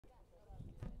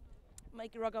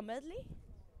Make Ragga Medley.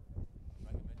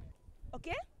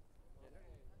 Okay?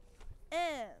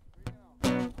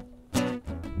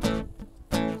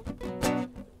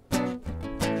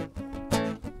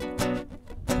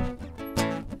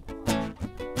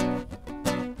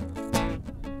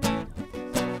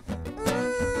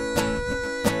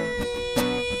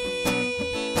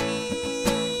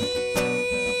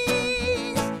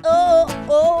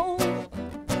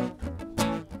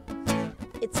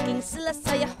 It's King Selah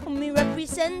Sue whom me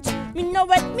represent. Me no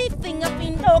red me finger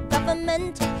in no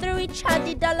government. The rich had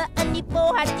the dollar and the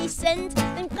poor had the cent.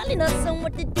 Them calling us on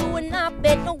what to do and I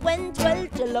bet no went. Well,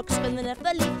 to look spending a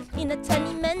live in a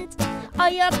tenement.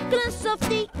 Higher class of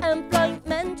the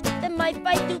employment. They might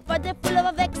fight you but they're full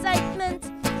of excitement.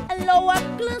 And lower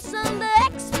class on the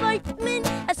excitement.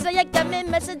 I say I got me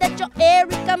message that your air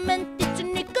recommend. It's a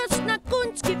niggas not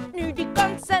gon' skip new the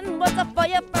consent. Was a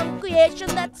fire from creation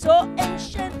that's so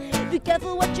ancient. Be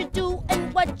careful what you do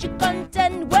and what you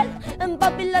contend. Well, and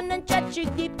Babylon and church you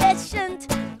be patient.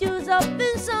 Dues up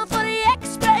in some for the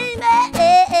experiment.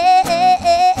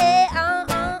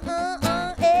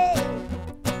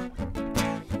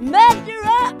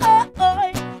 Murderer,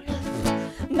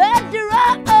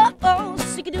 murderer,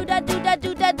 sick do that, do that,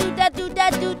 do that, do that, do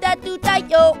that, do that, do that,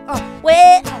 yo.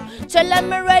 Well, tell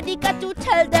them already, got to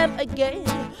tell them again.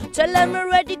 Tell them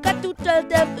already, got to tell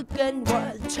them again.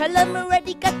 Well, tell them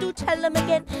already, got to tell them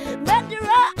again.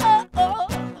 Murderer,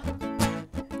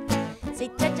 say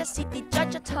Georgia City,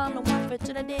 Georgia town, no one for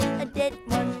today, a dead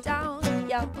one down.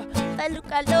 Yeah, I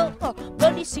look at low,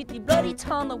 bloody city, bloody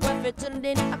town, no one for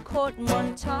today, a court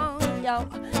one town. Yeah,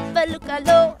 I look at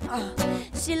low,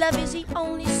 see love is the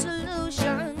only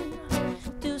solution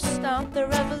to stop the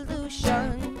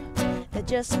revolution.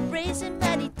 Just praise and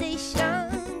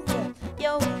meditation.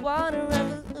 Yo, what a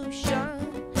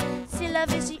revolution. See,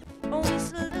 love is the only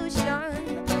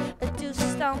solution to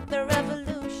stop the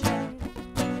revolution.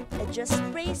 Just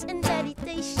praise and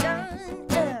meditation.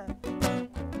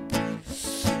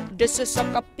 This is a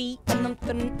copy and I'm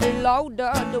turning it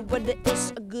louder. The weather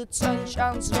is a good, sun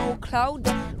shines, no cloud.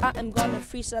 I am gonna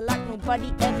freeze like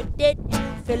nobody ever did.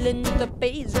 Feeling the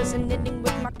bass, resonating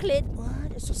with my clit.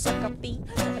 This was a copy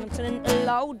and I'm turning it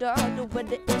louder. The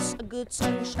weather is a good,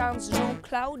 sun shines, no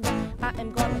cloud. I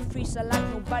am gonna freeze like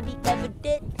nobody ever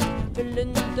did.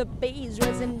 Feeling the bass,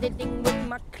 resonating with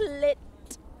my clit.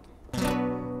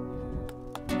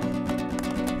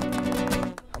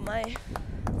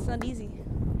 It's not easy.